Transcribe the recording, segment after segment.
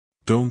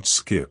Don't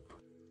skip.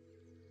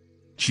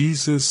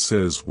 Jesus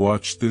says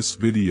watch this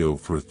video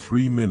for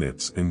 3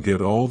 minutes and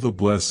get all the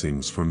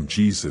blessings from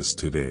Jesus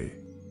today.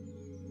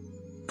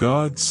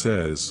 God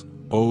says,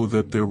 "Oh,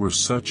 that there were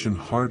such an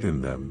heart in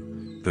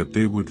them, that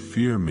they would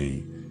fear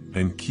me,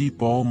 and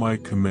keep all my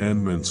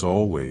commandments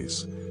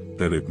always,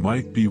 that it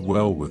might be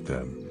well with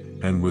them,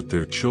 and with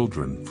their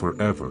children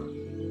forever."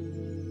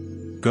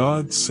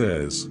 God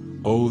says,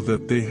 "Oh,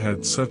 that they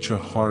had such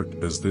a heart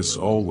as this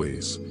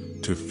always,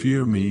 to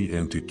fear me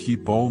and to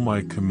keep all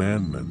my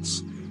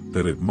commandments,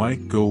 that it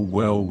might go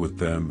well with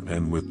them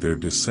and with their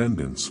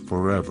descendants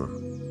forever.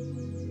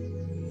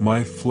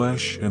 My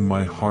flesh and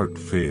my heart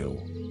fail,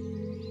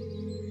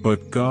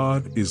 but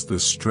God is the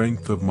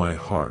strength of my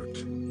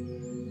heart,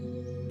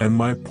 and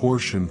my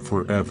portion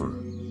forever.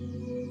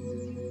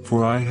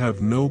 For I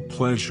have no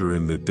pleasure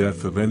in the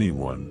death of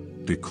anyone,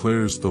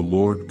 declares the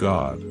Lord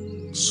God,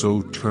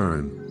 so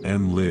turn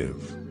and live."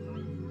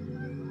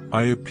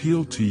 I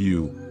appeal to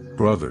you,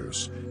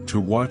 brothers, to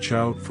watch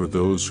out for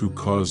those who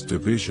cause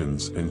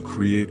divisions and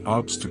create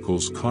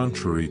obstacles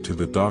contrary to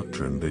the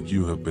doctrine that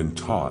you have been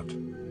taught.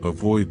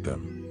 Avoid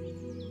them.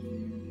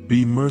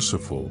 Be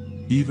merciful,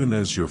 even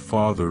as your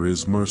Father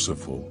is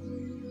merciful.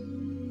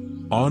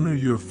 Honor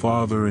your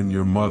father and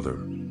your mother,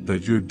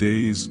 that your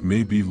days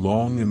may be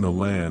long in the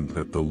land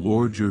that the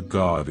Lord your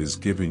God is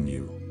giving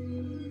you.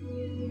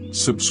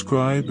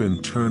 Subscribe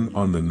and turn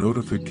on the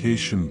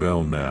notification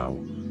bell now,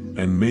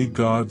 and may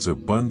God's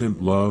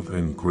abundant love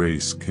and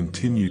grace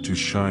continue to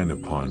shine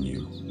upon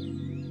you.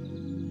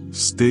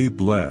 Stay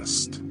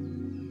blessed.